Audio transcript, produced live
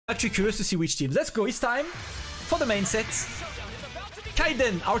Actually curious to see which teams. Let's go. It's time for the main set.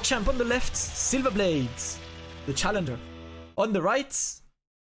 Kyden, our champ on the left. SilverBladeZ, the challenger. On the right.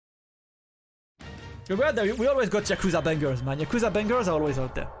 We always got Yakuza bangers, man. Yakuza bangers are always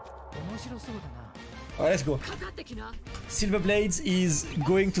out there. Alright, let's go. SilverBladeZ is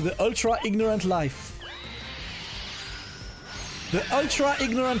going to the Ultra Ignorant Life. The Ultra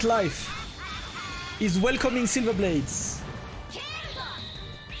Ignorant Life is welcoming SilverBladeZ.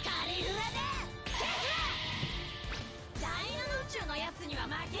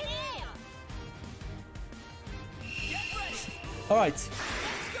 Alright.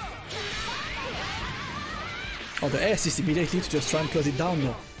 Oh, the air assist immediately to just try and close it down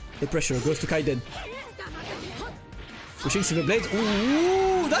now. The pressure goes to Kyden. Pushing SilverBladeZ.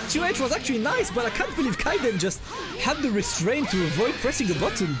 Ooh, that 2H was actually nice, but I can't believe Kyden just had the restraint to avoid pressing the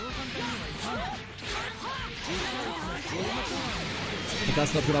button. But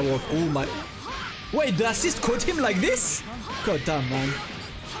that's not gonna work. Oh my... Wait, the assist caught him like this? God damn, man.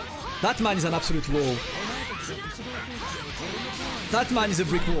 That man is an absolute wall. That man is a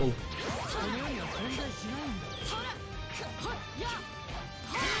brick wall.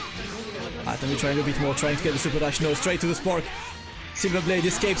 Alright, let me try a bit more, trying to get the super dash. No, straight to the spark. SilverBladeZ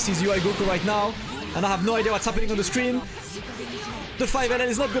escapes his UI Goku right now, and I have no idea what's happening on the screen. The 5LL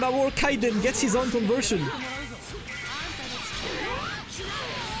is not gonna work. Kyden gets his own conversion.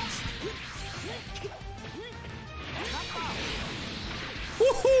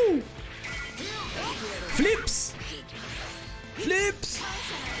 Woohoo! Flips! Flips!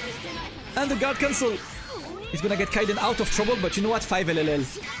 And the guard cancel. He's gonna get Kyden out of trouble, but you know what? 5LL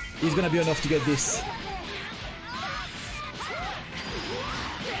is gonna be enough to get this.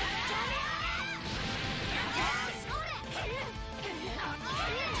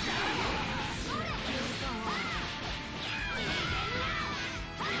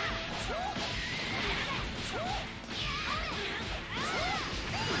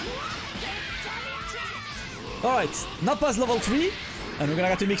 Alright, Nappa's level 3, and we're gonna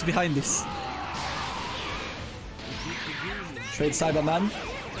get a mix behind this. Trade Cyberman.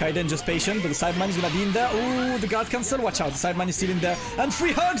 Kyden just patient, but the Cyberman is gonna be in there. Ooh, the guard cancel. Watch out, the Cyberman is still in there. And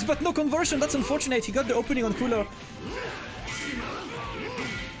 3 hugs, but no conversion. That's unfortunate. He got the opening on Cooler.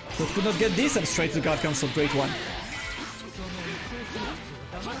 But could not get this, and straight to the guard cancel. Great one.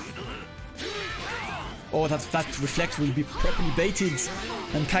 Oh, that reflect will be properly baited.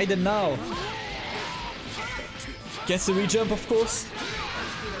 And Kyden now gets the rejump, of course.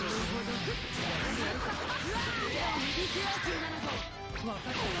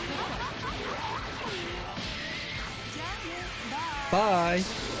 Bye.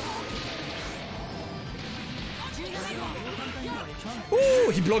 Ooh,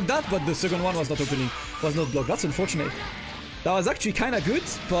 he blocked that, but the second one was not opening. Was not blocked. That's unfortunate. That was actually kind of good,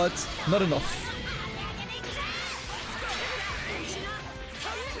 but not enough.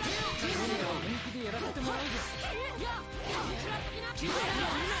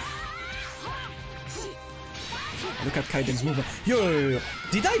 Look at Kyden's movement. Yo.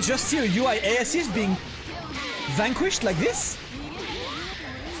 Did I just see a UI A assist being vanquished like this?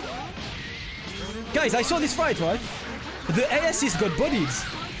 Guys, I saw this fight, right? The A assist got bodied.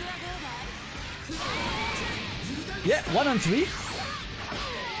 Yeah, 1 on 3.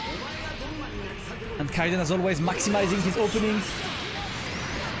 And Kyden, as always, maximizing his openings.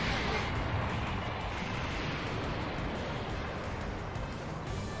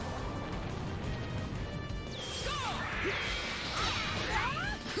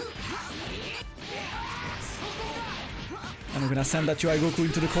 And we're gonna send that UI Goku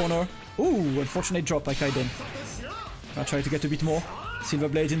into the corner. Ooh, unfortunate drop by Kyden. I'll try to get a bit more.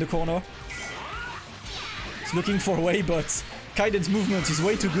 SilverBladeZ in the corner. He's looking for a way, but Kyden's movement is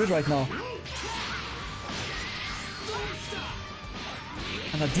way too good right now.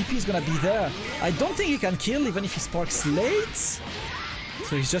 And that DP is gonna be there. I don't think he can kill even if he sparks late.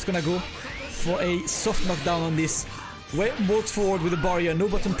 So he's just gonna go for a soft knockdown on this. Walked forward with a barrier, no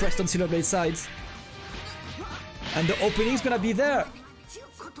button pressed on SilverBladeZ sides. And the opening is gonna be there.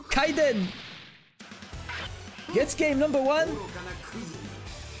 Kyden gets game number 1.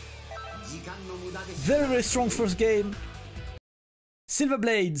 Very, very strong first game.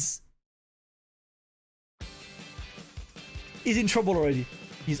 SilverBladeZ is in trouble already.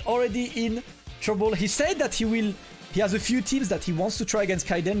 He's already in trouble. He said that he has a few teams that he wants to try against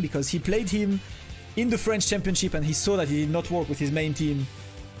Kyden because he played him in the French Championship and he saw that he did not work with his main team.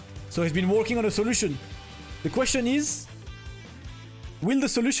 So he's been working on a solution. The question is, will the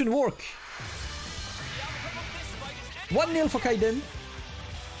solution work? 1-0 for Kyden.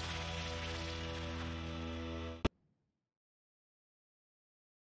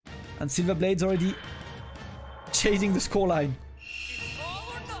 And SilverBladeZ already chasing the scoreline.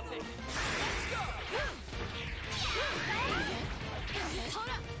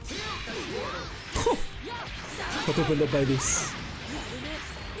 Got opened up by this.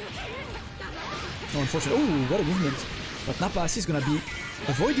 No, unfortunately. Oh, what a movement. But Nappa assist is gonna be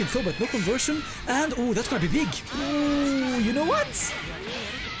avoided though, but no conversion. And oh, that's gonna be big. Oh, you know what?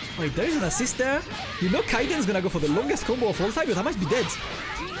 Wait, there is an assist there. You know Kyden's gonna go for the longest combo of all time, but that might be dead.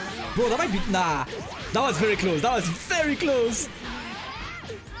 Bro, that might be... Nah. That was very close. That was very close.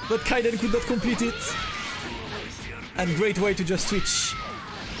 But Kyden could not complete it. And great way to just switch.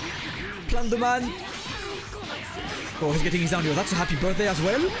 Plant the man. Oh, he's getting his down here. That's a happy birthday as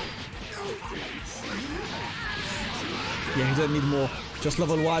well. Yeah, he doesn't need more. Just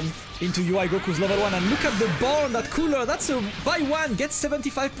level 1 into UI Goku's level 1. And look at the bar on that cooler. That's a buy one, get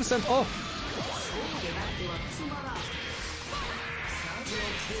 75% off.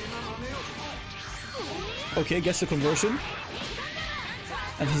 Okay, gets the conversion.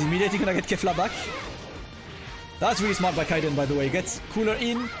 And he's immediately gonna get Kefla back. That's really smart by Kyden, by the way. Gets cooler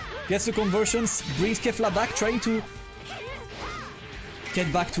in, gets the conversions, brings Kefla back, trying to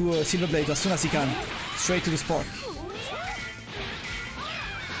get back to SilverBladeZ as soon as he can. Straight to the spark.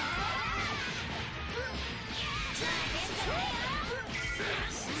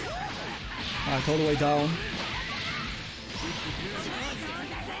 Alright, all the way down.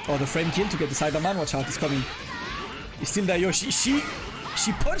 Oh, the frame kill to get the Cyberman. Watch out, he's coming. He's still there. Yo, she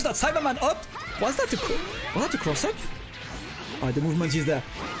punched that Cyberman up. Was that a cross up? Alright, the movement is there.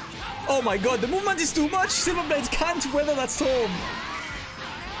 Oh my god, the movement is too much. SilverBladeZ can't weather that storm.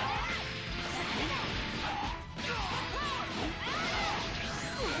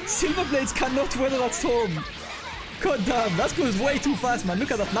 SilverBladeZ cannot weather that storm. God damn, that goes way too fast, man.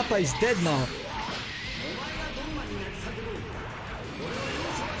 Look at that. Nappa is dead now.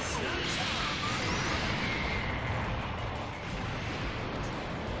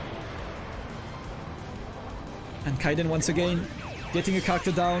 And Kyden once again getting a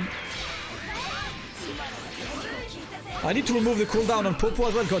character down. I need to remove the cooldown on Popo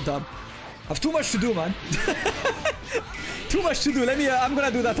as well. God damn. I have too much to do, man. Too much to do. Let me. I'm gonna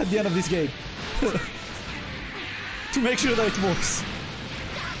do that at the end of this game. To make sure that it works.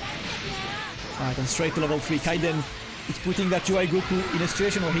 Alright, and straight to level 3. Kyden is putting that UI Goku in a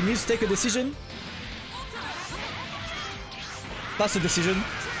situation where he needs to take a decision. That's the decision.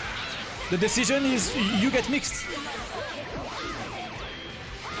 The decision is you get mixed.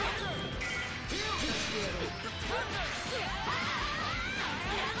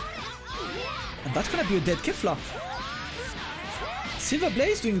 And that's gonna be a dead Kefla.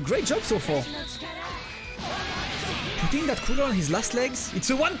 SilverBladeZ doing a great job so far. Putting that cooler on his last legs. It's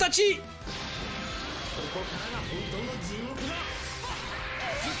a one touchy!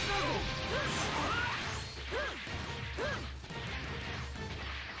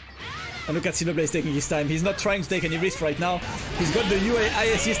 And look at SilverBladeZ taking his time. He's not trying to take any risk right now. He's got the UI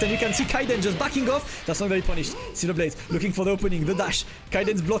assist, and you can see Kyden just backing off. That's not very punished. SilverBladeZ looking for the opening, the dash.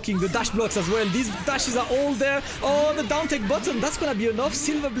 Kyden's blocking, the dash blocks as well. These dashes are all there. Oh, the down take button. That's gonna be enough.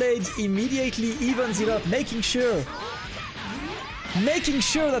 SilverBladeZ immediately evens it up, making sure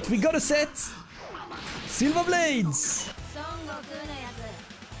that we got a set. SilverBladeZ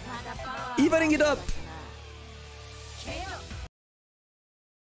evening it up.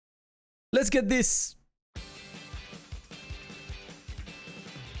 Let's get this.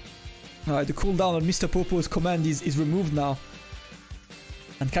 Alright, the cooldown on MrPopo's command is removed now.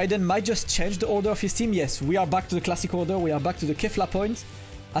 And Kyden might just change the order of his team. Yes, we are back to the classic order. We are back to the Kefla point.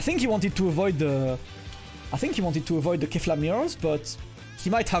 I think he wanted to avoid the... Kefla mirrors, but he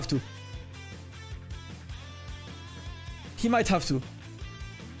might have to.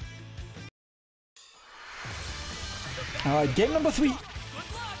 Alright, game number 3.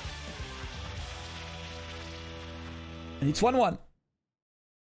 And it's 1-1.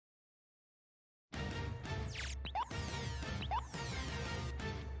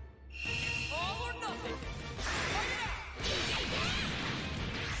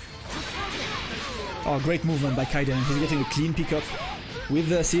 Oh, great movement by Kyden. He's getting a clean pickup with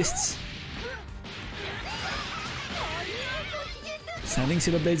the assists. Sending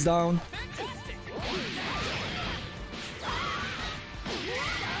SilverBladeZ down.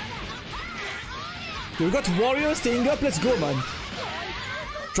 We've got Warrior staying up. Let's go, man.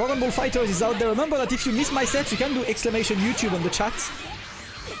 Dragon Ball Fighters is out there. Remember that if you miss my sets, you can do exclamation YouTube on the chat.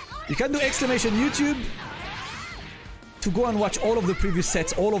 You can do exclamation YouTube to go and watch all of the previous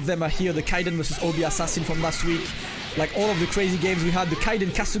sets. All of them are here. The Kyden versus Obi Assassin from last week. Like all of the crazy games we had. The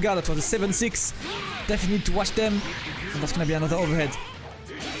Kyden Kasuga, that was a 7-6. Definitely need to watch them. And that's gonna be another overhead.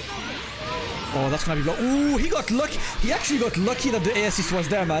 Oh, that's gonna be blocked. Ooh, he got lucky. He actually got lucky that the A assist was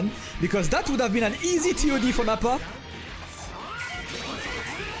there, man. Because that would have been an easy TOD for Nappa.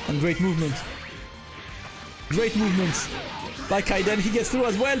 And great movement. Great movement by Kyden. He gets through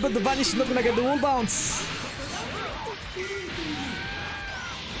as well, but the Vanish is not gonna get the wall bounce.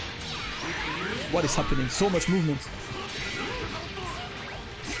 What is happening? So much movement.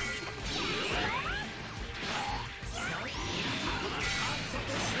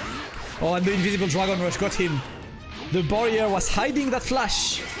 Oh, and the invisible Dragon Rush got him. The barrier was hiding that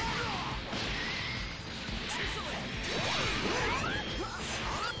flash.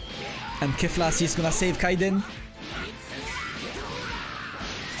 And Keflas is gonna save Kyden.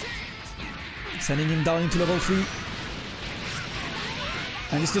 Sending him down into level 3.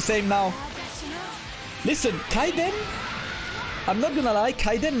 And it's the same now. Listen, Kyden, I'm not gonna lie,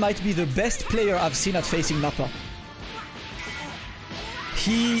 Kyden might be the best player I've seen at facing Nappa.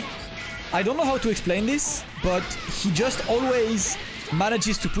 I don't know how to explain this, but he just always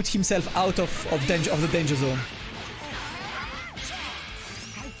manages to put himself out of the danger zone.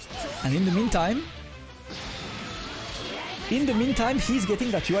 And in the meantime, he's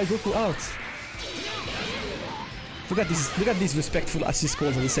getting that UI Goku out. Look at these respectful assist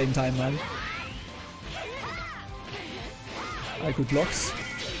calls at the same time, man. Alright, good blocks.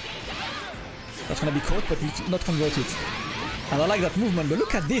 That's gonna be caught, but not converted. And I like that movement, but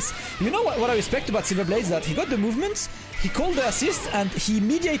look at this. You know what I respect about SilverBladeZ? That he got the movement, he called the assist, and he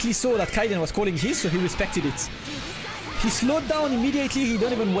immediately saw that Kyden was calling his, so he respected it. He slowed down immediately, he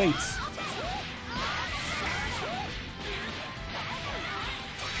don't even wait.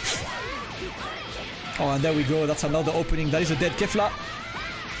 Oh, and there we go, that's another opening. That is a dead Kefla.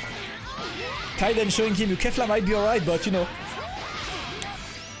 Kyden showing him, Kefla might be alright, but you know,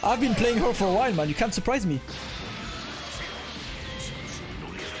 I've been playing her for a while, man. You can't surprise me.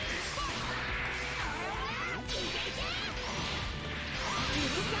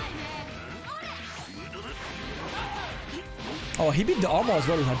 Oh, he beat the armor as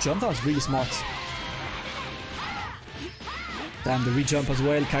well with that jump. That was really smart. Damn, the re-jump as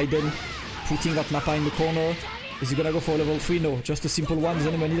well. Kyden putting that Nappa in the corner. Is he gonna go for level 3? No, just a simple one. Does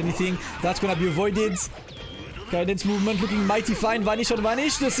anyone need anything? That's gonna be avoided. Kyden's movement looking mighty fine. Vanish on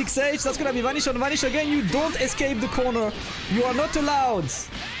Vanish. The 6H. That's gonna be Vanish on Vanish again. You don't escape the corner. You are not allowed.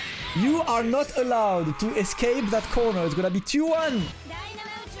 You are not allowed to escape that corner. It's gonna be 2-1.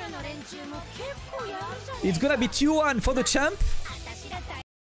 It's gonna be 2-1 for the champ.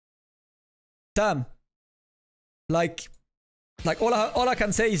 Damn. Like all I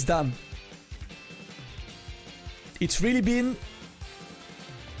can say is damn. It's really been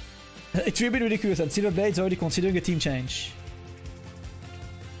ridiculous, and SilverBladeZ already considering a team change.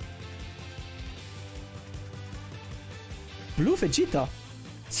 Blue Vegeta.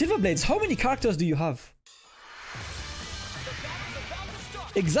 SilverBladeZ, how many characters do you have?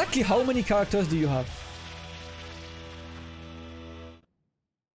 Exactly how many characters do you have?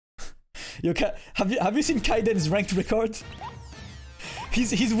 Have you seen Kyden's ranked record?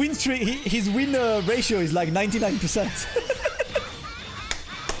 His win ratio is like 99%.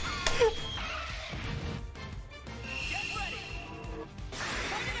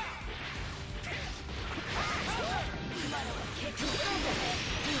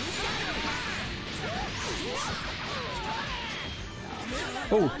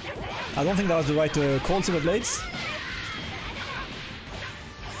 Oh, I don't think that was the right call, SilverBladeZ.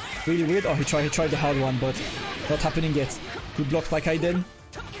 Really weird. Oh, he tried the hard one, but not happening yet. Good block by Kyden.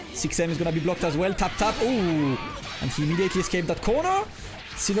 6M is gonna be blocked as well. Tap tap. Ooh, and he immediately escaped that corner.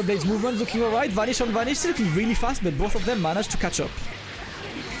 SilverBladeZ movement looking alright. Vanish on Vanish, still looking really fast, but both of them managed to catch up.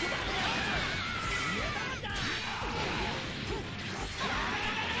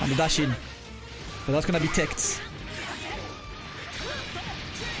 And the dash in, but that's gonna be teched.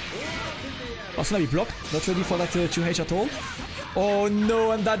 That's gonna be blocked. Not ready for that 2H at all. Oh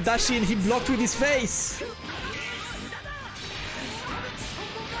no, and that dash in, he blocked with his face.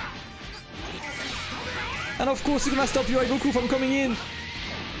 And of course he's gonna stop UI Goku from coming in.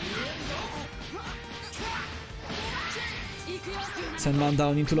 Send man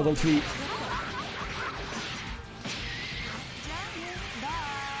down into level 3.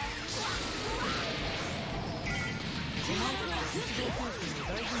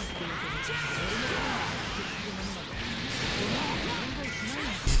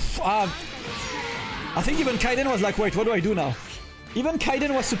 I think even Kyden was like, wait, what do I do now? Even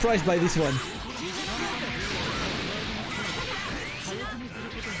Kyden was surprised by this one.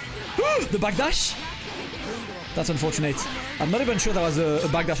 The backdash? That's unfortunate. I'm not even sure that was a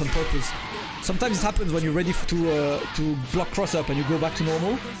backdash on purpose. Sometimes it happens when you're ready to block cross up and you go back to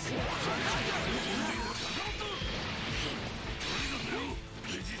normal.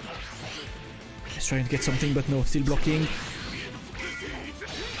 He's trying to get something, but no, still blocking.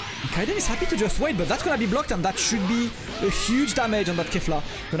 Kyden is happy to just wait, but that's gonna be blocked, and that should be a huge damage on that Kefla.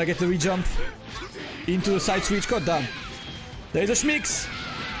 Gonna get the rejump into a side switch. God damn. There is a Schmix.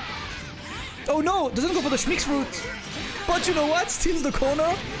 Oh no, doesn't go for the Schmix route. But you know what? Steals the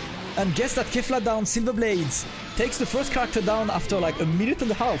corner and gets that Kefla down. SilverBladeZ takes the first character down after like a minute and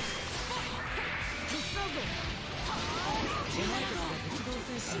a half.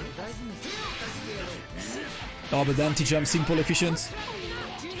 Oh, but the anti-jump, simple, efficient.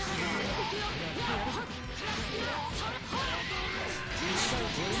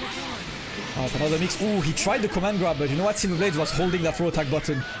 Oh, another mix. Ooh, he tried the command grab, but you know what? SilverBladeZ was holding that throw attack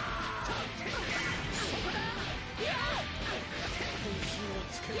button.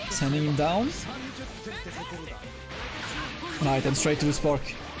 Sending him down. Alright, and straight to the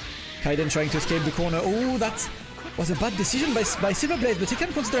spark. Kyden trying to escape the corner. Oh, that was a bad decision by SilverBladeZ, but he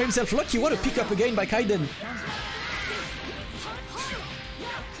can consider himself lucky. What a pickup again by Kyden.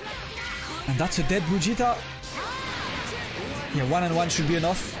 And that's a dead Vegeta. Yeah, 1-on-1 should be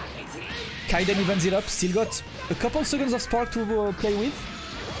enough. Kyden evens it up. Still got a couple seconds of spark to play with.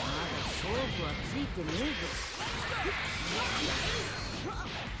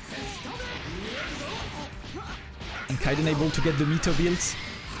 And Kyden able to get the meter built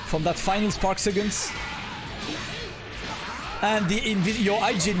from that final spark seconds. And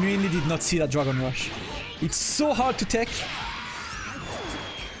I genuinely did not see that Dragon Rush. It's so hard to take.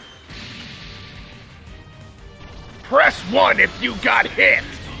 Press 1 if you got hit!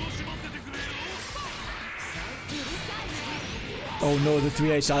 Oh no, the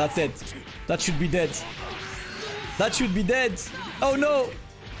 3H, that's it. That should be dead. That should be dead. Oh no!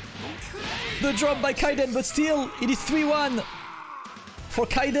 The drop by Kyden, but still, it is 3-1 for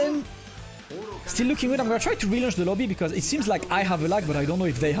Kyden. Still looking good. I'm gonna try to relaunch the lobby because it seems like I have a lag, but I don't know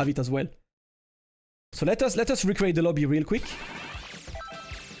if they have it as well. So let us recreate the lobby real quick.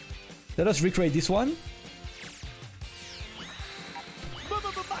 Let us recreate this one.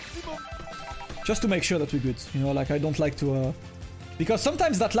 Just to make sure that we're good. You know, like I don't like to... Because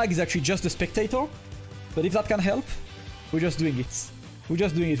sometimes that lag is actually just the spectator. But if that can help, we're just doing it. We're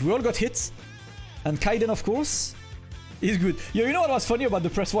just doing it. We all got hit. And Kyden, of course, is good. Yo, you know what was funny about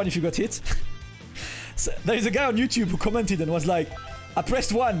the press 1 if you got hit? So, there is a guy on YouTube who commented and was like, I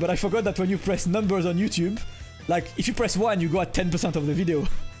pressed 1, but I forgot that when you press numbers on YouTube, like, if you press 1, you go at 10% of the video.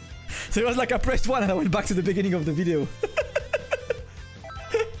 So it was like, I pressed 1 and I went back to the beginning of the video.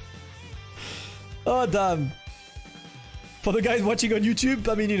 Oh, damn. For the guys watching on YouTube,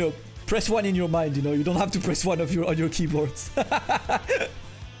 I mean, you know, press 1 in your mind, you know. You don't have to press 1 on your keyboard.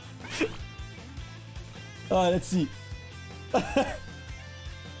 Alright, let's see.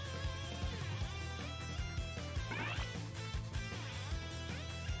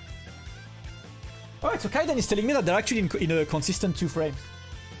 Alright, so Kyden is telling me that they're actually in a consistent 2 frames.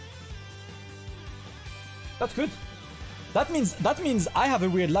 That's good. That means I have a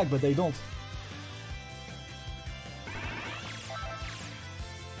weird lag, but they don't.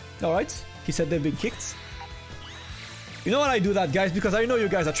 Alright, he said they've been kicked. You know what I do that, guys? Because I know you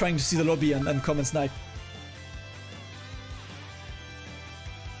guys are trying to see the lobby and come and snipe.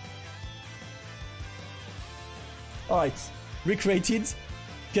 Alright, recreated.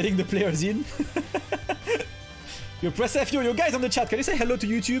 Getting the players in. Yo, press F. Yo, guys on the chat, can you say hello to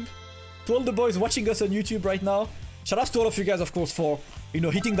YouTube? To all the boys watching us on YouTube right now. Shout out to all of you guys, of course, for, you know,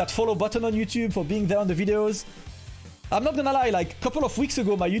 hitting that follow button on YouTube, for being there on the videos. I'm not gonna lie, like, a couple of weeks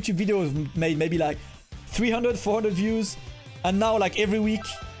ago, my YouTube videos made maybe like 300, 400 views. And now, like, every week,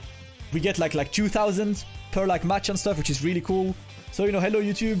 we get like 2,000 per, like, match and stuff, which is really cool. So, you know, hello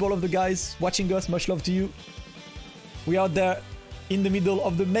YouTube, all of the guys watching us, much love to you. We are there in the middle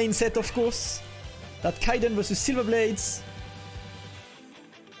of the main set, of course. That Kyden versus SilverBladeZ.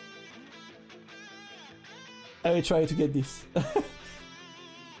 I will try to get this. Yeah,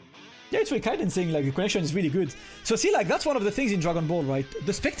 it's really Kyden saying, like, the connection is really good. So see, like, that's one of the things in Dragon Ball, right?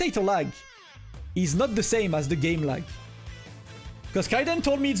 The spectator lag is not the same as the game lag. Because Kyden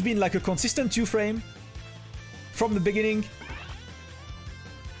told me it's been like a consistent 2 frame from the beginning.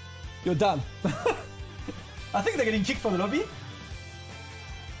 Yo, damn. I think they're getting kicked from the lobby.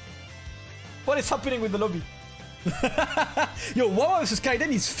 What is happening with the lobby? Yo, Wawa vs Kyden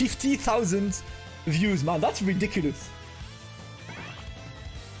is 50,000 views, man. That's ridiculous.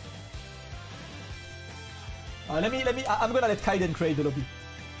 I'm gonna let Kyden create the lobby.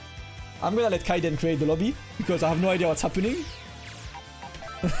 I'm gonna let Kyden create the lobby because I have no idea what's happening.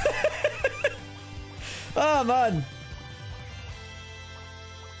 Ah, man.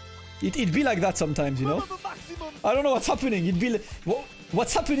 It'd be like that sometimes, you know? I don't know what's happening. It'd be like,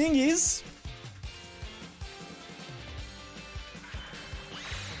 what's happening is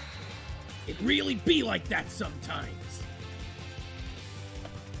really be like that sometimes.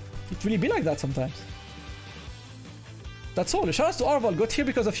 It really be like that sometimes. That's all. Shout out to Arval. Got here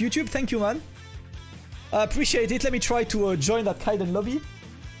because of YouTube. Thank you, man. I appreciate it. Let me try to join that Kyden lobby.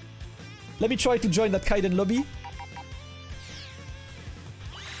 Let me try to join that Kyden lobby.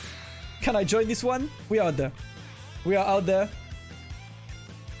 Can I join this one? We are out there. We are out there.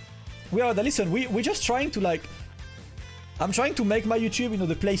 We are there. Listen, we're just trying to like... I'm trying to make my YouTube, you know,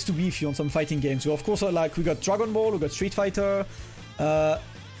 the place to be if you want some fighting games. So of course, like, we got Dragon Ball, we got Street Fighter.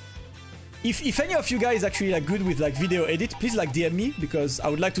 If any of you guys actually like good with like video edit, please like DM me, because I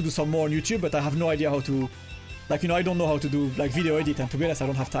would like to do some more on YouTube, but I have no idea how to, like, you know, I don't know how to do like video edit, and to be honest, I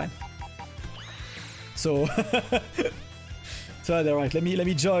don't have time. So, so they're right. Let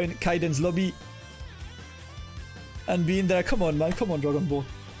me join Kyden's lobby and be in there. Come on, man. Come on, Dragon Ball.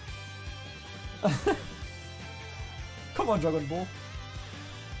 Come on, Dragon Ball.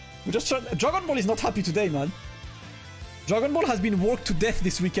 We just trying. Dragon Ball is not happy today, man. Dragon Ball has been worked to death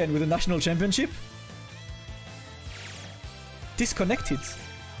this weekend with the national championship. Disconnected.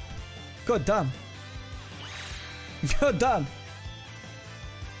 God damn. God damn.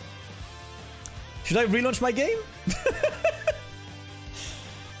 Should I relaunch my game?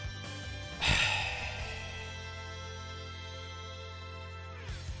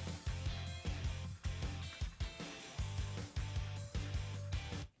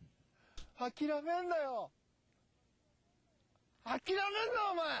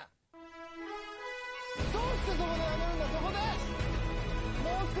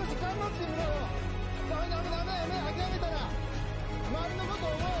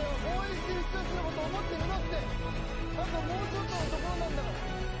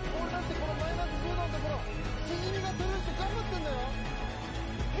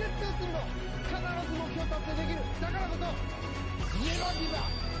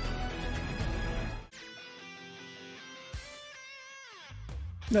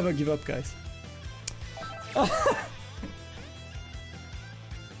 Never give up, guys.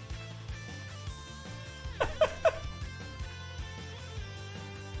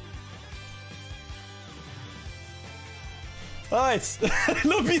 Alright,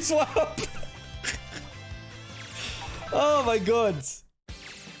 lobby swap. Oh my god.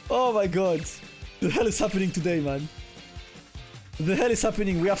 Oh my god. The hell is happening today, man? The hell is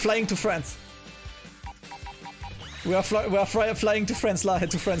happening? We are flying to France. We are flying to France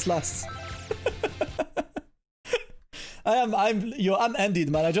last. I'm ended,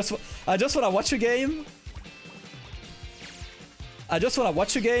 man. I just wanna watch a game. I just wanna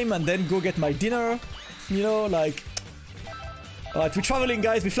watch a game and then go get my dinner. You know, like. Alright, we're traveling,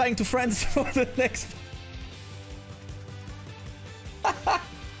 guys. We're flying to France for the next.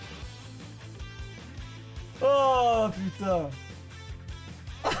 Oh putain.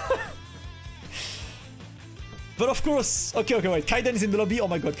 But of course, okay, wait. Kyden is in the lobby. Oh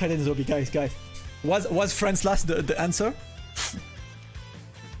my god, Kyden is in the lobby, guys. Was France last the answer?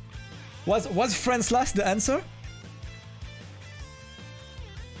 Was France last the answer?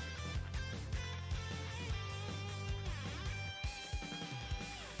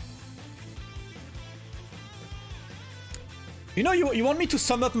 You know, you want me to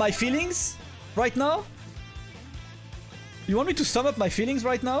sum up my feelings right now? You want me to sum up my feelings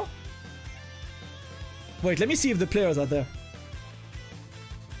right now? Wait, let me see if the players are there.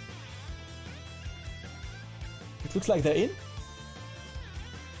 It looks like they're in.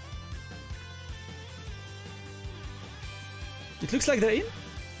 It looks like they're in.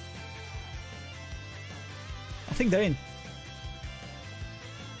 I think they're in.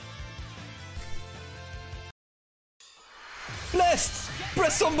 Blessed!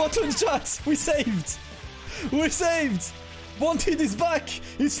 Press some buttons, chat! We saved! We saved! Wanted is back!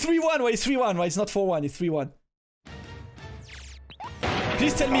 It's 3-1. Wait, it's 3-1, right? It's not 4-1, it's 3-1.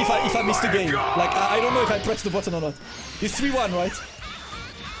 Please tell me if I missed the game. Like, I don't know if I pressed the button or not. It's 3-1, right?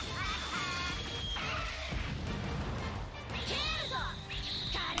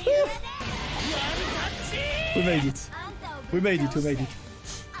 We made it. We made it, we made it.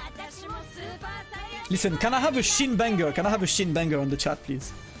 Listen, can I have a shin banger? Can I have a shin banger on the chat,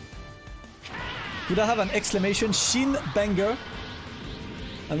 please? Could I have an exclamation shin banger?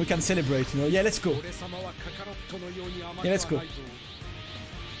 And we can celebrate, you know? Yeah, let's go. Yeah, let's go.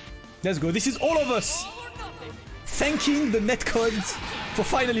 Let's go. This is all of us thanking the netcodes for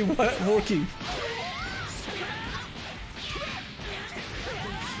finally working.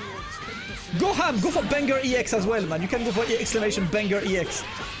 Go ham! Go for banger EX as well, man. You can go for exclamation banger EX.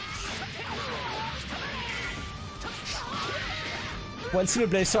 Well,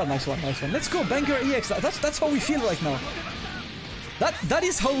 SilverBladeZ, nice one, nice one. Let's go, banger EX. That's how we feel right now. That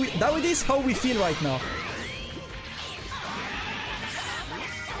is how we feel right now.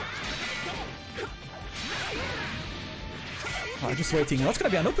 I'm just waiting. That's gonna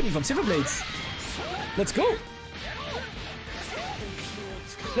be an opening from SilverBladeZ. Let's go.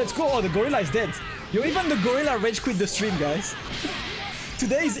 Let's go. Oh, the gorilla is dead. Yo, even the gorilla rage quit the stream, guys.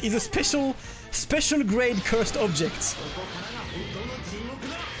 Today is a special grade cursed object.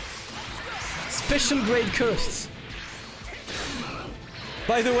 Special grade cursed.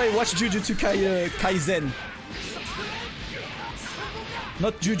 By the way, watch Jujutsu Kaisen.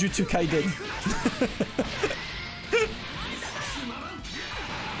 Not Jujutsu Kyden.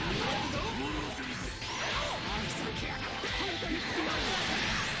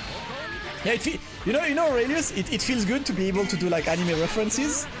 Yeah, you know, Aurelius, it feels good to be able to do like anime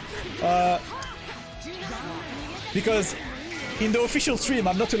references, because in the official stream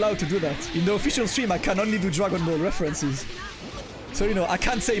I'm not allowed to do that. In the official stream I can only do Dragon Ball references. So you know, I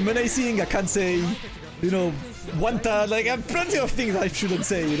can't say menacing, I can't say, you know, wanta, like I have plenty of things I shouldn't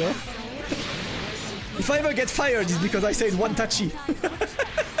say, you know. If I ever get fired, it's because I said wantachi.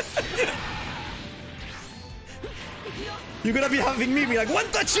 You're gonna be having me be like,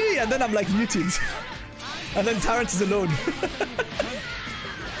 wantachi! And then I'm like muted. And then Terrence is alone.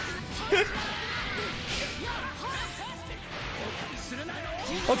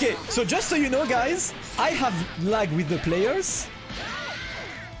 Okay, so just so you know, guys, I have lag with the players.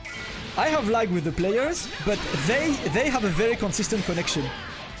 But they have a very consistent connection.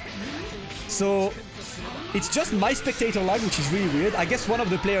 So it's just my spectator lag, which is really weird. I guess one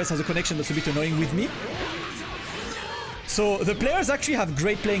of the players has a connection that's a bit annoying with me. So the players actually have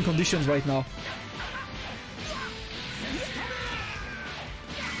great playing conditions right now.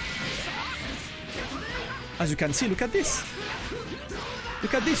 As you can see, look at this.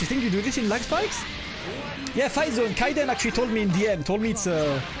 Look at this. You think you do this in lag spikes? Yeah, Fight Zone. Kyden actually told me in DM. Told me it's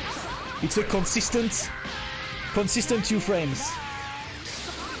a consistent 2 frames.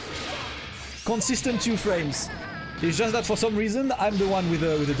 Consistent 2 frames. It's just that for some reason I'm the one with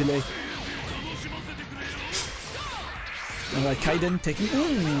a delay. Alright, Kyden taking...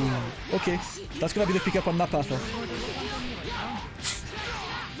 Ooh, okay. That's gonna be the pickup on Nappa.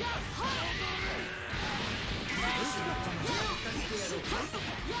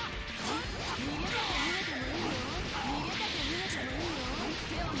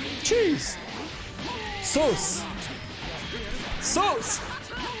 Cheese! Sauce! Sauce!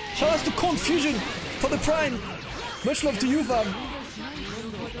 Shout out to Confusion for the Prime! Much love to you, fam!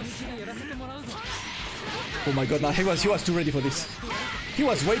 Oh my god, now he was too ready for this. He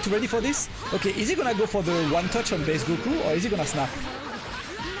was way too ready for this. Okay, is he gonna go for the one touch on base Goku or is he gonna snap?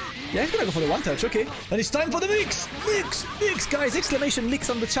 Yeah, he's gonna go for the one touch, okay. Then it's time for the mix! Mix! Mix! Guys, exclamation mix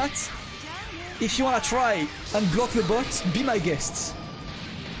on the chat. If you wanna try and block the bot, be my guests.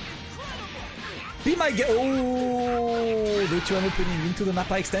 Be my guest. Oh, the 2 opening into the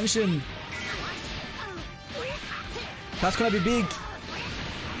Nappa extension. That's gonna be big.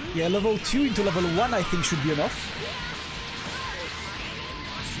 Yeah, level 2 into level 1 I think should be enough.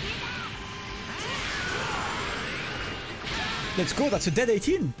 Let's go, that's a dead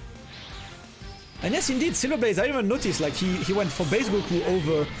 18. And yes, indeed, SilverBladeZ, I even noticed, like, he went for base Goku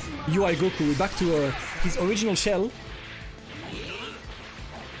over UI Goku, back to his original shell.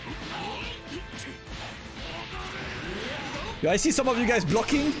 Yeah, I see some of you guys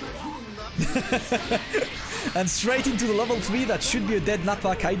blocking. And straight into the level 3, that should be a dead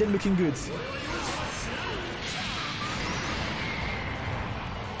Nappa. Kyden looking good.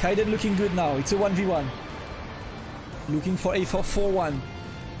 Kyden looking good now. It's a 1v1. Looking for a 4-1.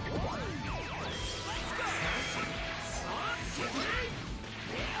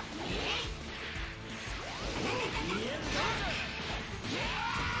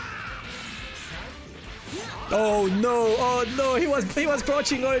 Oh no, he was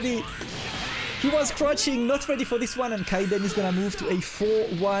crouching already. He was crouching, not ready for this one, and Kyden is gonna move to a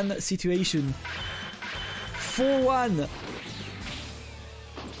 4-1 situation. 4-1.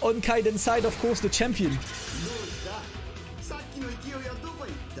 On Kyden's side, of course, the champion.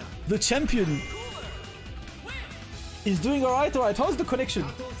 The champion is doing alright. How's the connection?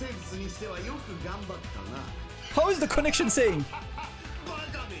 How is the connection saying?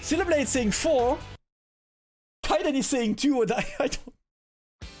 SilverBladeZ saying 4. Kyden is saying 2.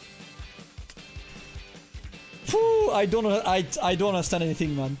 I don't understand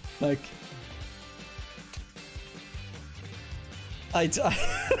anything, man. Like,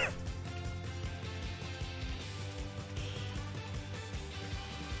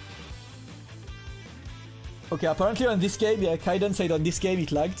 okay, apparently on this game, yeah, Kyden said on this game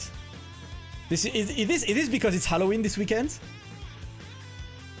it lagged. Is this because it's Halloween this weekend?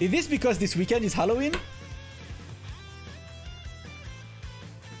 Is this because this weekend is Halloween?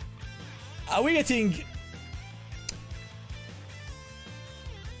 Are we getting...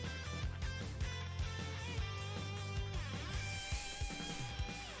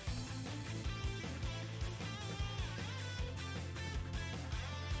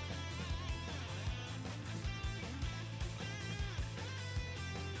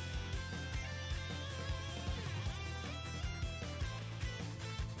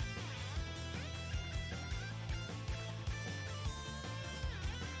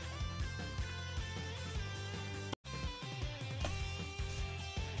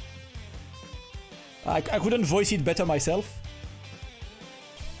 I couldn't voice it better myself.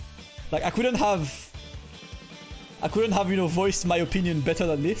 Like I couldn't have, you know, voiced my opinion better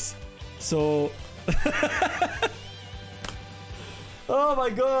than this. So oh my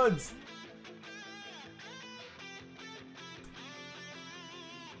god.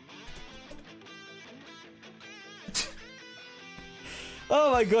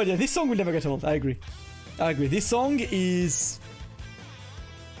 Oh my god, yeah, this song will never get old. I agree. This song is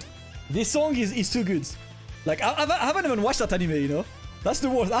too good. Like, I haven't even watched that anime, you know? That's the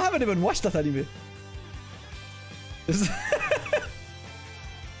worst. I haven't even watched that anime.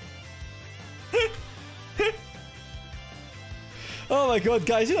 Oh my god,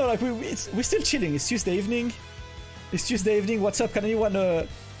 guys, you know, like, we're still chilling. It's Tuesday evening. What's up? Can anyone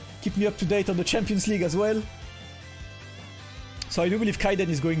keep me up to date on the Champions League as well? So I do believe Kyden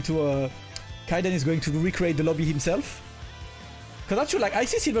is going to recreate the lobby himself. Because actually, like, I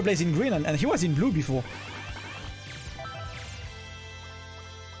see SilverBladeZ in green and he was in blue before.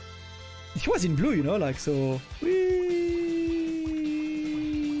 He was in blue, you know, like, so... Whee!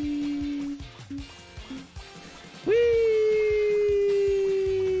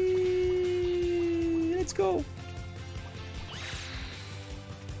 Let's go!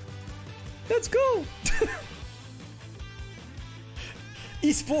 Let's go!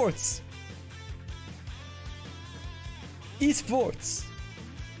 Esports! Esports.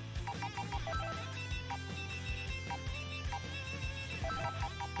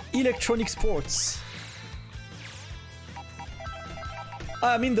 Electronic sports.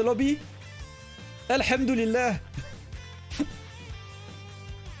 I'm in the lobby. Alhamdulillah.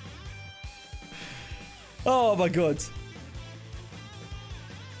 Oh my god.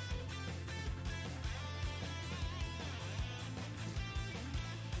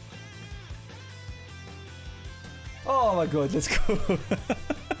 Oh my god, let's go.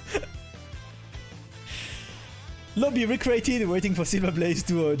 Lobby recreated, waiting for SilverBladeZ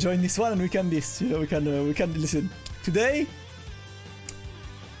to join this one, and we can listen. Today,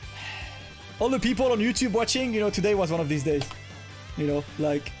 all the people on YouTube watching, you know, today was one of these days. You know,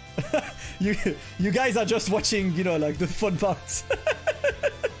 like you guys are just watching, you know, like the fun parts.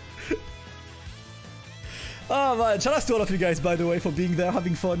 Oh man, shout out to all of you guys, by the way, for being there,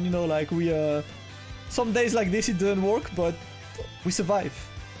 having fun, you know, like we some days like this it doesn't work, but we survive.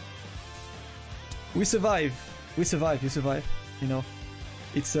 We survive. You survive. You know,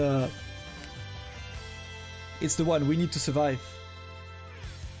 it's the one we need to survive.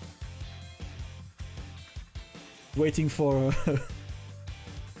 Waiting for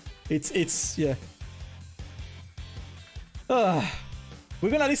it's yeah. We're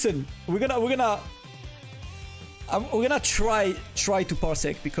gonna listen. We're gonna try to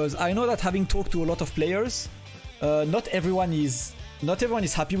parsec, because I know that having talked to a lot of players, not everyone is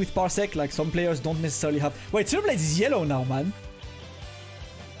happy with parsec. Like, some players don't necessarily have... Wait, SilverBladeZ is yellow now, man.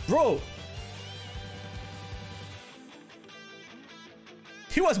 Bro.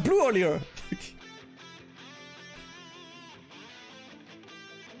 He was blue earlier.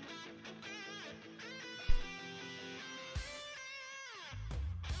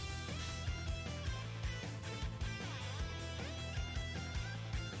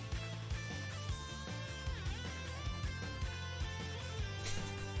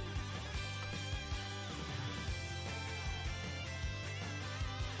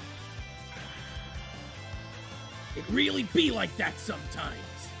 It really be like that sometimes.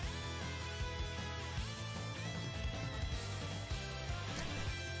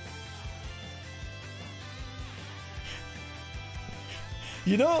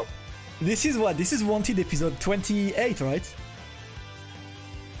 You know, this is what? This is Wanted episode 28, right?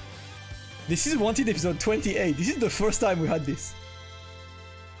 This is Wanted episode 28. This is the first time we had this.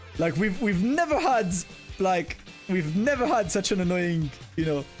 Like, we've never had, like, we've never had such an annoying, you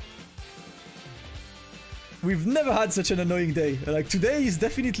know... We've never had such an annoying day. Like, today is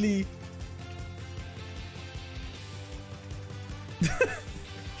definitely...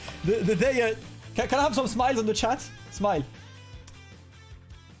 the day... Can I have some smiles on the chat? Smile.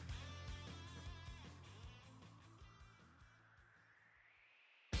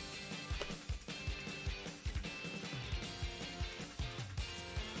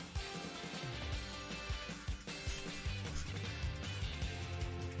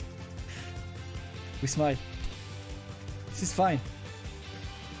 We smile. This is fine.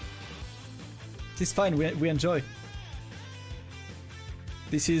 This is fine. We enjoy.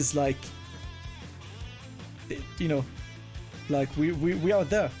 This is like, you know, like we are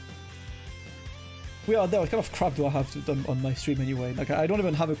there. We are there. What kind of crap do I have on my stream anyway? Like I don't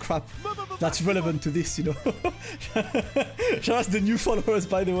even have a crap that's relevant to this, you know. Shout out to the new followers,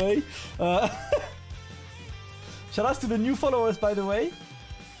 by the way. Shout out to the new followers, by the way.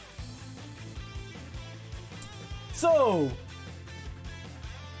 So,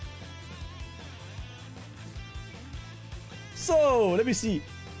 let me see.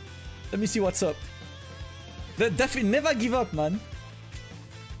 Let me see what's up. Definitely never give up, man.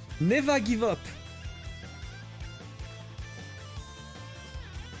 Never give up.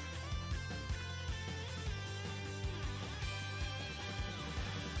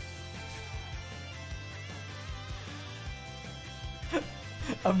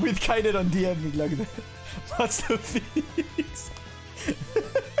 I'm with Kyden on DM like that. What's the fix?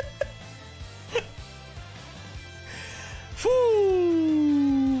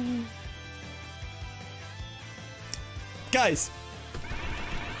 Guys,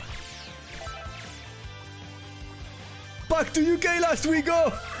 back to UK last we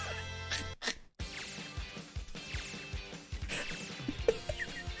go.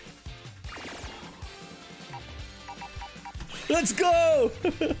 Let's go!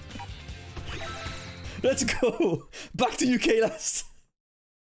 Let's go! Back to UK last.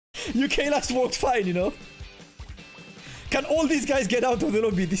 UK last worked fine, you know? Can all these guys get out of the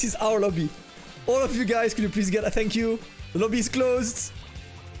lobby? This is our lobby. All of you guys, could you please get a thank you? The lobby is closed.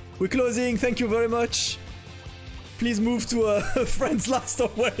 We're closing. Thank you very much. Please move to friends last or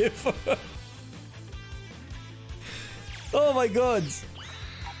whatever. Oh my god.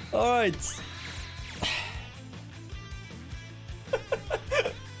 Alright.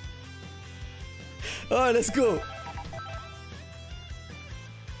 Alright, let's go.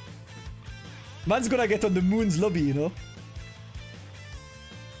 Man's gonna get on the moon's lobby, you know?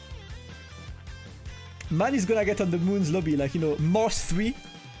 Man is gonna get on the moon's lobby, like, you know, Mars 3.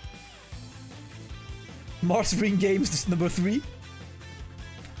 Mars Ring Games, this is number 3.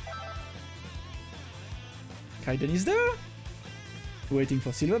 Kyden is there. Waiting for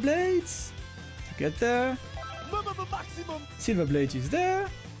SilverBladeZ to get there. SilverBladeZ is there.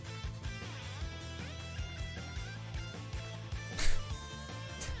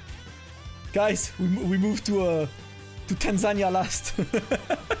 Guys, we moved to Tanzania last.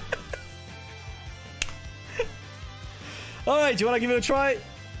 Alright, you wanna give it a try?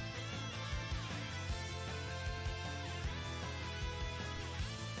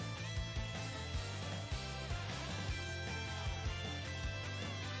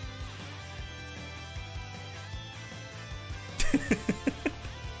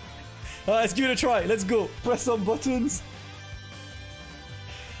 Alright, let's give it a try. Let's go. Press some buttons.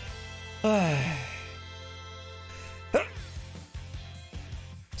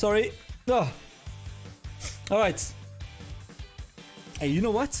 Sorry. Oh. Alright. Hey, you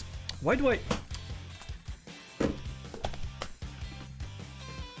know what? Why do I...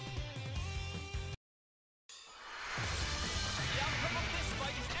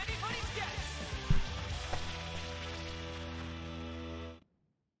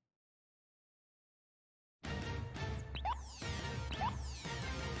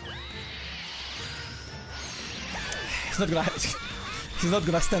 He's not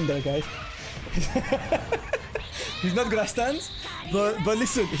gonna stand there, guys. He's not gonna stand, but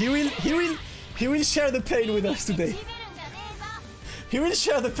listen, he will share the pain with us today. He will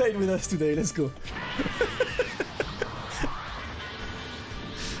share the pain with us today. Let's go.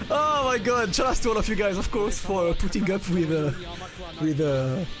 Oh my god! Shout out to all of you guys, of course, for putting up with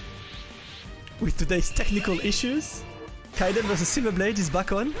today's technical issues. Kyden versus SilverBladeZ is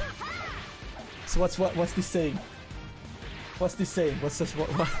back on. So what's this saying? What's this saying? What's this?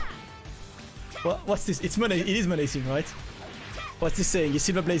 What's this? It's money. It is menacing, right? What's this saying? Is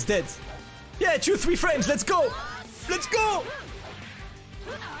SilverBladeZ dead? Yeah, 2-3 frames. Let's go. Let's go.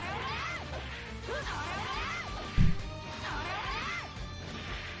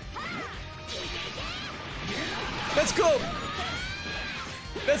 Let's go.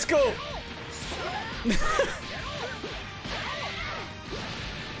 Let's go.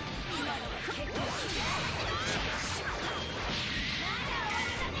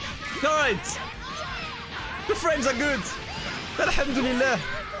 Alright! The frames are good! Alhamdulillah!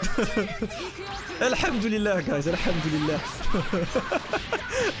 Alhamdulillah, guys, Alhamdulillah!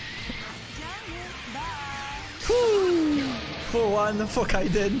 4-1 for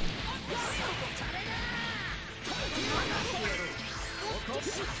Kyden.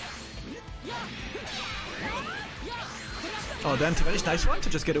 Oh, the anti-vanish, nice one to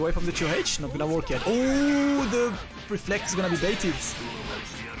just get away from the 2H. Not gonna work yet. Oh, the reflect is gonna be baited.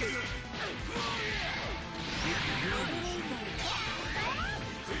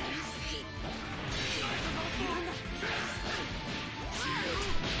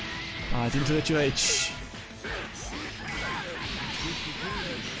 Alright, into the 2H.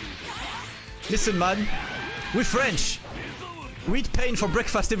 Listen, man. We're French. We eat pain for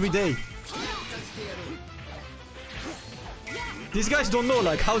breakfast every day. These guys don't know,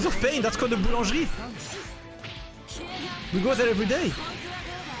 like, House of Pain, that's called the boulangerie. We go there every day.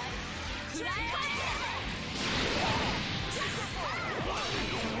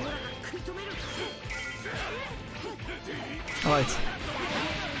 Alright.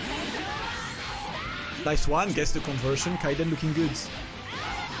 Nice one, gets the conversion. Kyden looking good.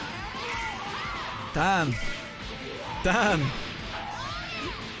 Damn. Damn.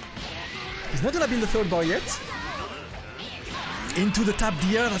 He's not gonna be in the third bar yet. Into the tap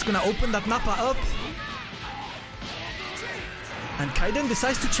DR, that's gonna open that Nappa up. And Kyden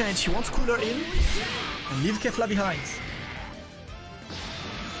decides to change. He wants Cooler in and leave Kefla behind.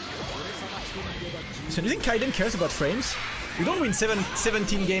 So do you think Kyden cares about frames? You don't win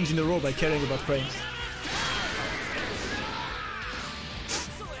 17 games in a row by caring about frames.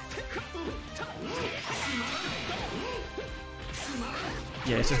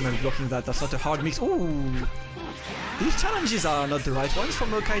 Yeah, it's just maybe blocking that. That's not a hard mix. Ooh! These challenges are not the right ones from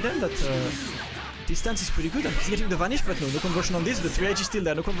Kyden. That distance is pretty good. And he's getting the vanish, but no conversion on this. The 3H is still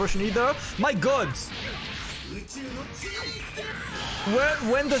there. No conversion either. My god!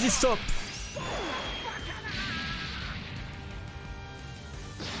 When does it stop?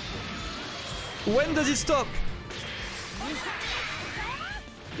 When does it stop?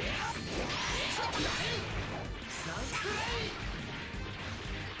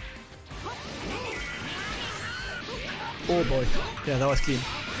 Oh boy. Yeah, that was clean.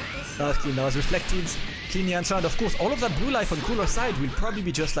 That was clean. That was reflected. Cleanly answered. And of course, all of that blue life on Cooler side will probably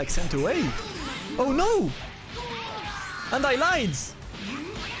be just like sent away. Oh no! And I lied!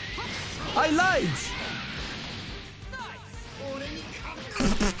 I lied!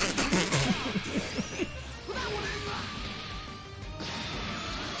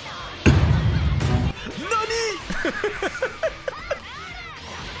 Nani!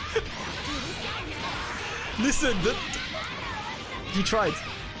 Listen, he tried.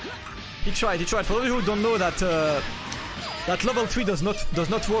 He tried. For those who don't know that that level 3 does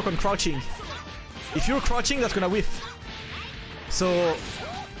not work on crouching. If you're crouching, that's gonna whiff. So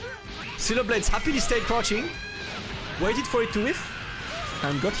SilverBladeZ happily stayed crouching, waited for it to whiff,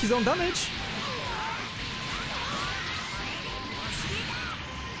 and got his own damage.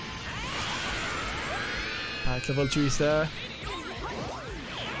 Alright, level 2 is there.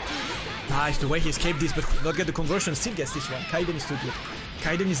 Nice, the way he escaped this, but could not get the conversion, still gets this one. Kyden is too good.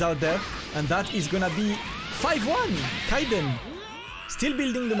 Kyden is out there, and that is gonna be 5-1. Kyden still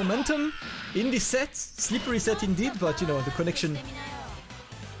building the momentum in this set. Slippery set indeed, but you know, the connection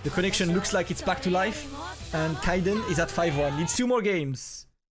looks like it's back to life, and Kyden is at 5-1. Needs 2 more games.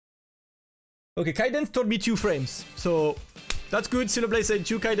 Okay, Kyden told me 2 frames, so that's good. SilverBladeZ said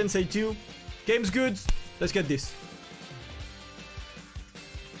 2, Kyden said 2. Game's good. Let's get this.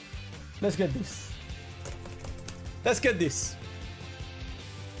 Let's get this. Let's get this.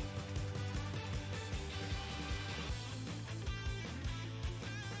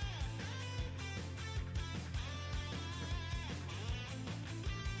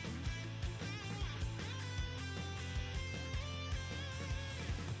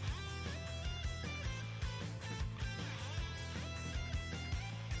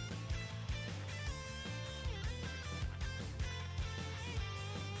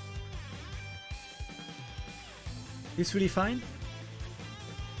 It's really fine.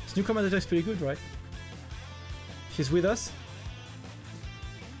 This new commentator is pretty good, right? He's with us.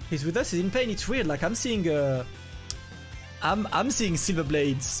 He's with us. He's in pain. It's weird. Like I'm seeing, I'm seeing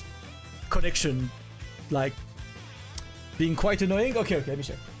SilverBladeZ connection, like being quite annoying. Okay, let me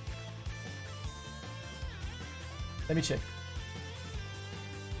check. Let me check.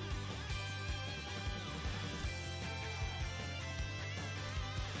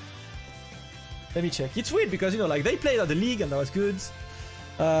 Let me check. It's weird because, you know, like they played at the league and that was good.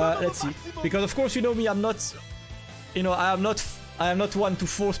 Let's see. Because of course, you know me, I'm not, you know, I am not one to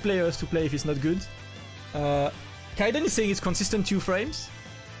force players to play if it's not good. Kyden is saying it's consistent 2 frames.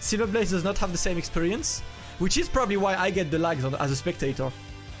 SilverBladeZ does not have the same experience, which is probably why I get the lags as a spectator.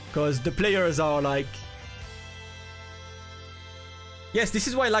 Because the players are like... Yes, this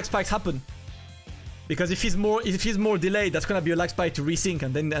is why lag spikes happen. Because if he's more delayed, that's gonna be a lag spike to resync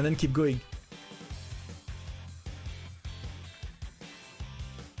and then keep going.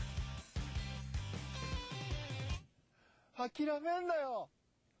 諦めんなよ。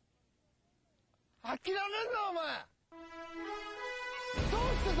諦めんなお前。ど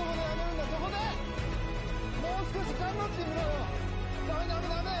うしてそこでやめるんだ。そこでもう少し頑張ってみろよ。ダメダメ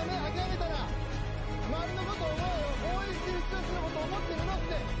ダメ、やめ諦めたら周りのこと思うよ。応援してる人たちのこと思ってみろっ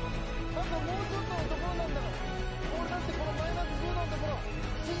て。あともうちょっとのところなんだから。俺だってこのマイナス10度のところ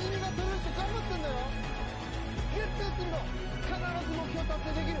しじみが取れるって頑張ってんだよ。絶対やってみろ。必ず目標達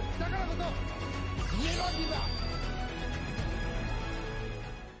成できる。だからこそネバーギブアップ。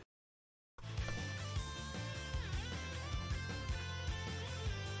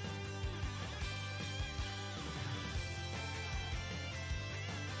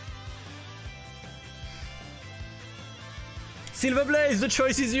SilverBladeZ, the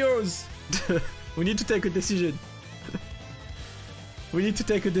choice is yours. We need to take a decision. We need to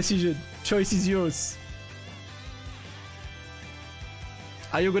take a decision. Choice is yours.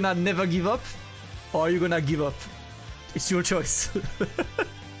 Are you gonna never give up? Or are you gonna give up? It's your choice.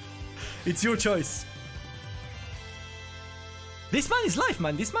 It's your choice. This man is life,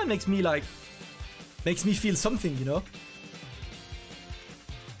 man. This man makes me like... makes me feel something, you know?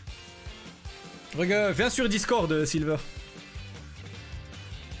 Viens sur Discord, Silver.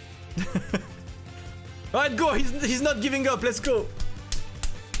 Alright, go. He's not giving up. Let's go.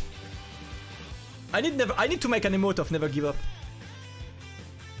 I need to make an emote of never give up.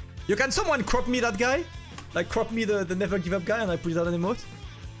 You can someone crop me that guy? Like crop me the never give up guy and I put it on an emote?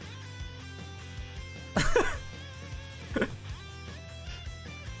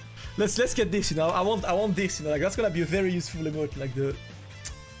 Let's get this, you know. I want this, you know. Like that's gonna be a very useful emote, like the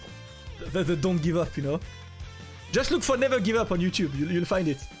don't give up, you know. Just look for never give up on YouTube. You'll find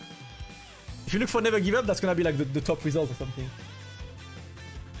it. If you look for never give up, that's gonna be like the top result or something.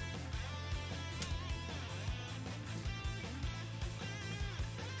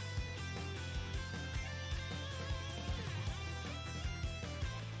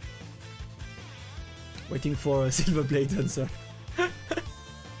 Waiting for a SilverBladeZ answer.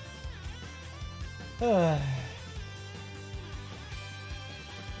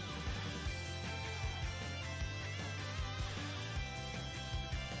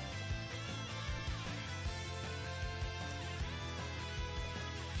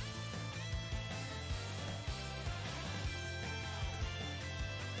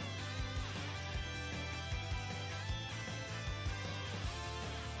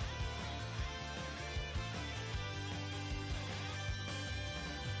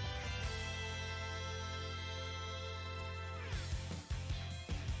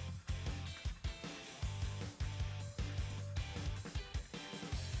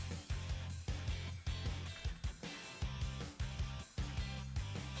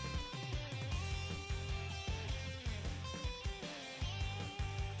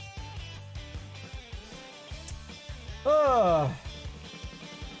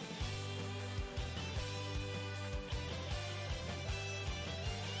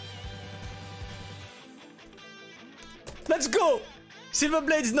 Let's go!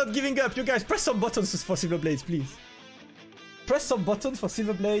 SilverBladeZ is not giving up. You guys, press some buttons for SilverBladeZ, please. Press some buttons for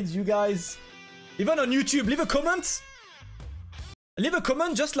SilverBladeZ, you guys. Even on YouTube, leave a comment. Leave a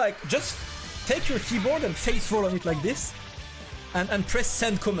comment, just take your keyboard and face roll on it like this. And press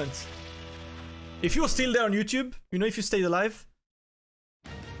send comment. If you're still there on YouTube, you know, if you stayed alive,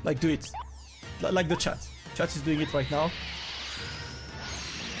 like do it. Like the chat. Chat is doing it right now.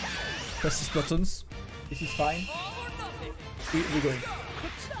 Press these buttons. This is fine. We're going.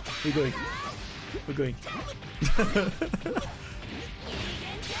 We're going. We're going.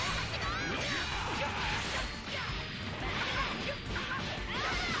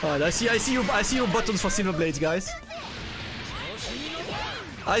 Alright, I see your buttons for SilverBladeZ, guys.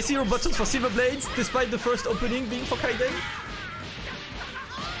 I see your buttons for SilverBladeZ, despite the first opening being for Kyden.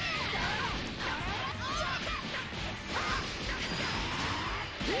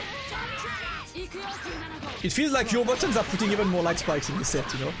 It feels like your buttons are putting even more lag spikes in the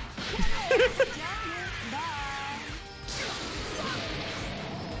set, you know?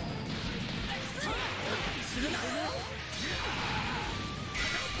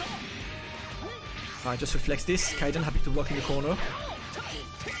 Alright, just reflex this. Kyden happy to block in the corner.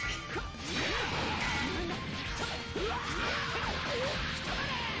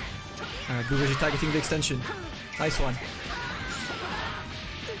 Blue Veggie targeting the extension. Nice one.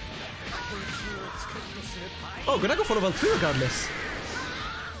 Oh, gonna go for level 3 regardless.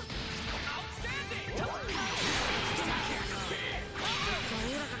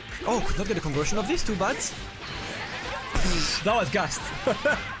 Oh, could not get a conversion of this, too bad. That was gassed.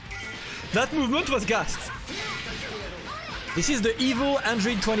 That movement was gassed. This is the evil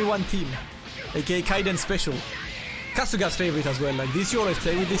Android 21 team, aka Kyden special. Kasuga's favorite as well. Like this, you always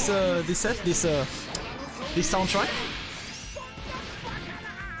play with this this soundtrack.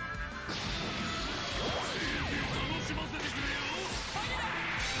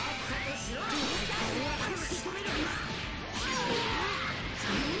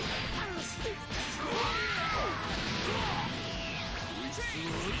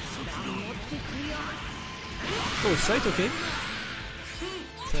 Oh, straight, okay.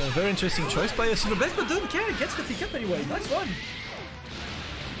 It's a very interesting choice by a SilverBladeZ, but don't care, gets the pickup anyway. Nice one.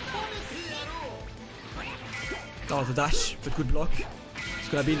 Oh, the dash, but good block. It's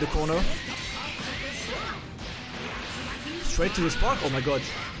gonna be in the corner. Straight to the spark. Oh my god.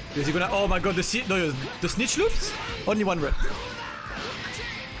 Is he gonna? Oh my god, the snitch loops? Only one rep.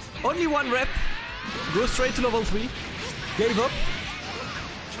 Only one rep. Go straight to level 3. Gave up.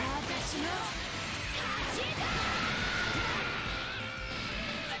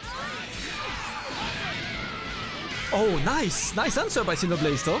 Oh, nice! Nice answer by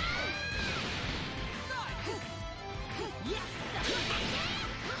SilverBladeZ, though.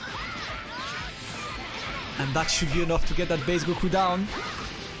 And that should be enough to get that base Goku down.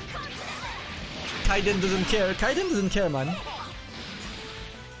 Kyden doesn't care. Kyden doesn't care, man.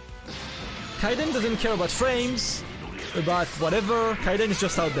 Kyden doesn't care about frames, about whatever. Kyden is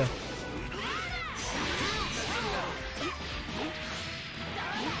just out there.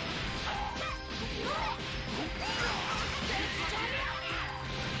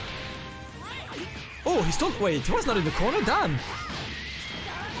 Oh, he stole. Wait, he was not in the corner? Damn.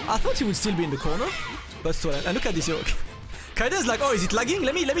 I thought he would still be in the corner. But still, and look at this yoke. Kyden's like, oh, is it lagging?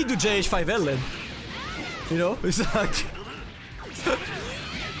 Let me do JH5L then. You know? It's like.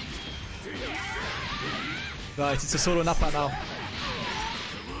 Right, it's a solo Nappa now.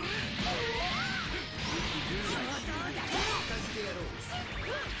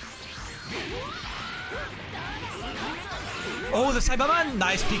 Oh, the Cyberman!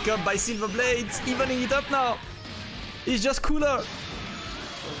 Nice pickup by SilverBladeZ, evening it up now. He's just cooler.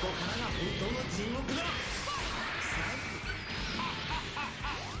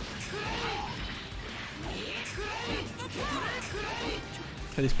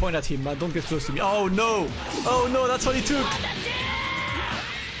 Can just point at him, man. Don't get close to me. Oh no! Oh no, that's what he took!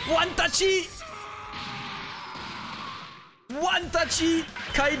 One touchy! One touchy!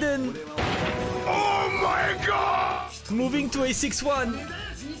 Kyden! Oh my god! Moving to a 6-1.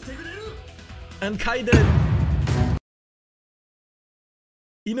 And Kyden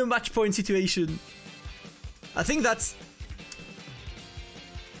in a match point situation. I think that's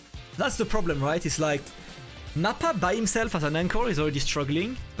the problem, right? It's like Nappa by himself as an anchor is already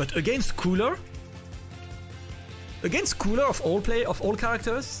struggling, but against Cooler of all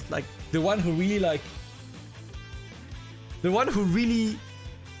characters, like the one who really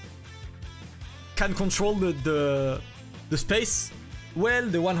can control the space well,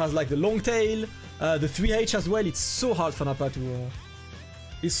 the one has like the long tail, the 3H as well. It's so hard for Nappa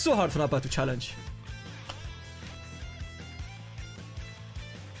to challenge.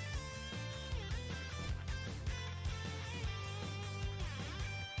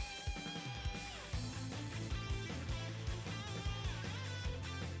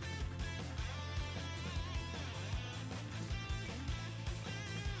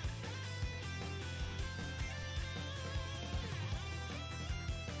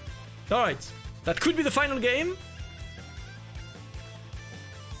 Alright, that could be the final game.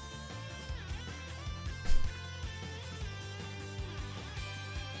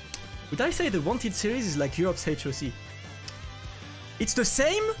 Would I say the Wanted series is like Europe's HOC? It's the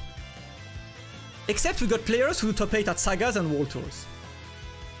same, except we got players who top 8 at Sagas and World Tours.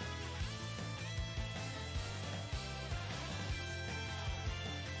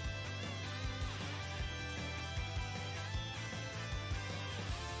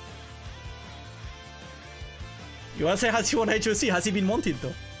 You wanna say, has he won HOC? Has he been wanted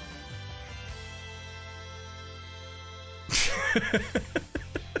though?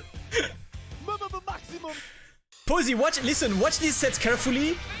 Posey, watch these sets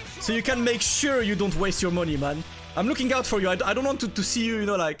carefully so you can make sure you don't waste your money, man. I'm looking out for you. I don't want to see you, you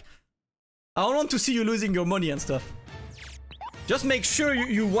know, like... I don't want to see you losing your money and stuff. Just make sure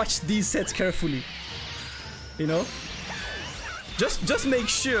you watch these sets carefully. You know? Just make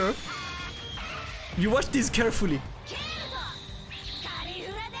sure you watch these carefully.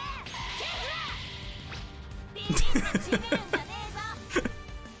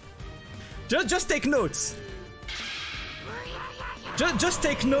 Just take notes. Just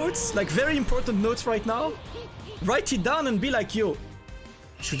take notes, like very important notes right now. Write it down and be like, yo,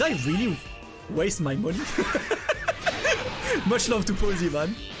 should I really waste my money? Much love to Posey,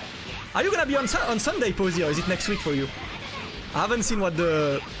 man. Are you gonna be on Sunday, Posey, or is it next week for you? I haven't seen what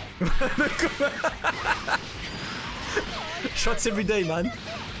the... Shots every day, man.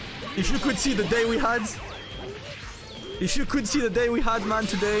 If you could see the day we had... If you could see the day we had, man,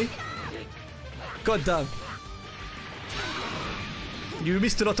 today. God damn. You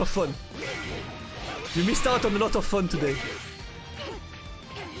missed a lot of fun. You missed out on a lot of fun today.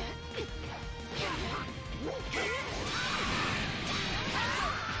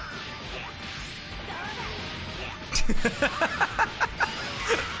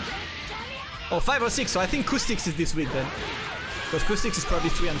 Oh, 5 or 6, so I think Acoustics is this week then. Because Acoustics is probably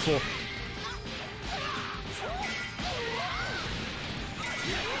 3 and 4.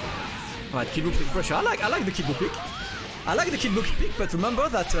 Alright, Kid Book pick pressure. I like the Kid Book pick. I like the Kid Book pick, but remember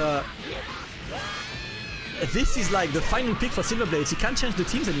that this is like the final pick for SilverBladeZ. He can't change the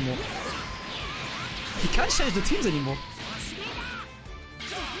teams anymore. He can't change the teams anymore.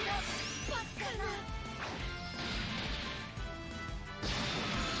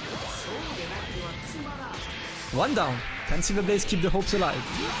 One down. Can SilverBladeZ keep the hopes alive?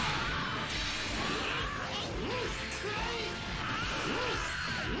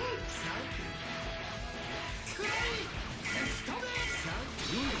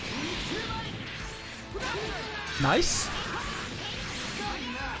 Nice.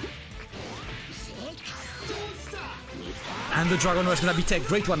 And the Dragon Rush gonna be tech.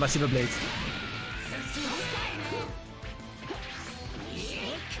 Great one by SilverBladeZ.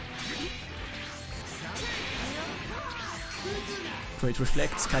 Great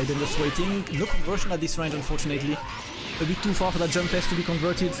reflects. Kyden just waiting. No conversion at this range, unfortunately. A bit too far for that jump test to be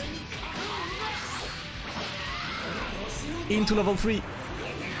converted. Into level 3.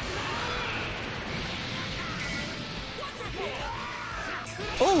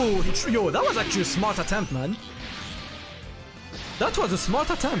 Oh, yo, that was actually a smart attempt, man. That was a smart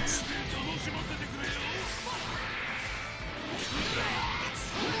attempt.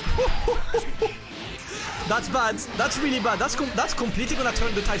 That's bad. That's really bad. That's completely gonna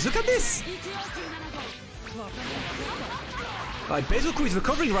turn the tides. Look at this. Alright, Beizoku is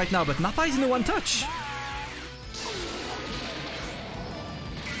recovering right now, but Nappa is in a one touch.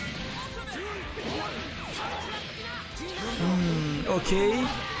 Okay,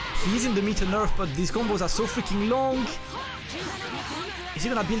 he's in the meter nerf, but these combos are so freaking long. Is he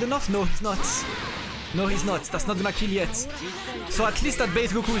gonna build enough? No, he's not. No, he's not. That's not gonna kill yet. So at least that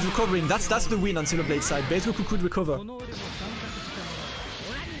Beizoku is recovering. That's the win on SilverBladeZ side. Beizoku could recover.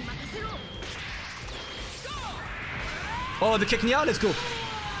 Oh, the Keknia, let's go.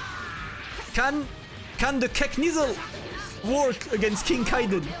 Can the Keknizel work against King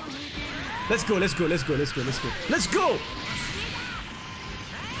Kyden? Let's go, let's go, let's go, let's go, let's go. Let's go!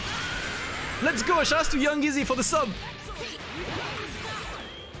 Let's go! Shouts to Young Izzy for the sub!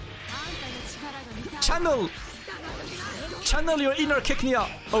 Channel your inner Keknia!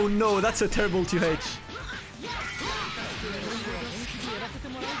 Oh no, that's a terrible 2H.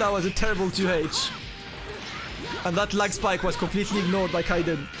 That was a terrible 2H. And that lag spike was completely ignored by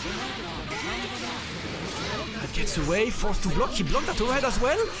Kyden. That gets away, forced to block. He blocked that overhead as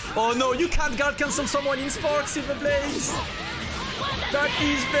well? Oh no, you can't guard cancel someone in Spark, SilverBladeZ! That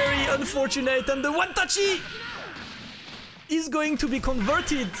is very unfortunate, and the one touchy is going to be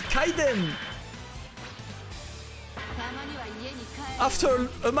converted. Kyden, after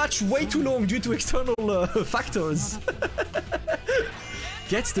a match way too long due to external factors,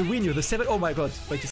 gets the win. You're the 7. Oh my god! Wait.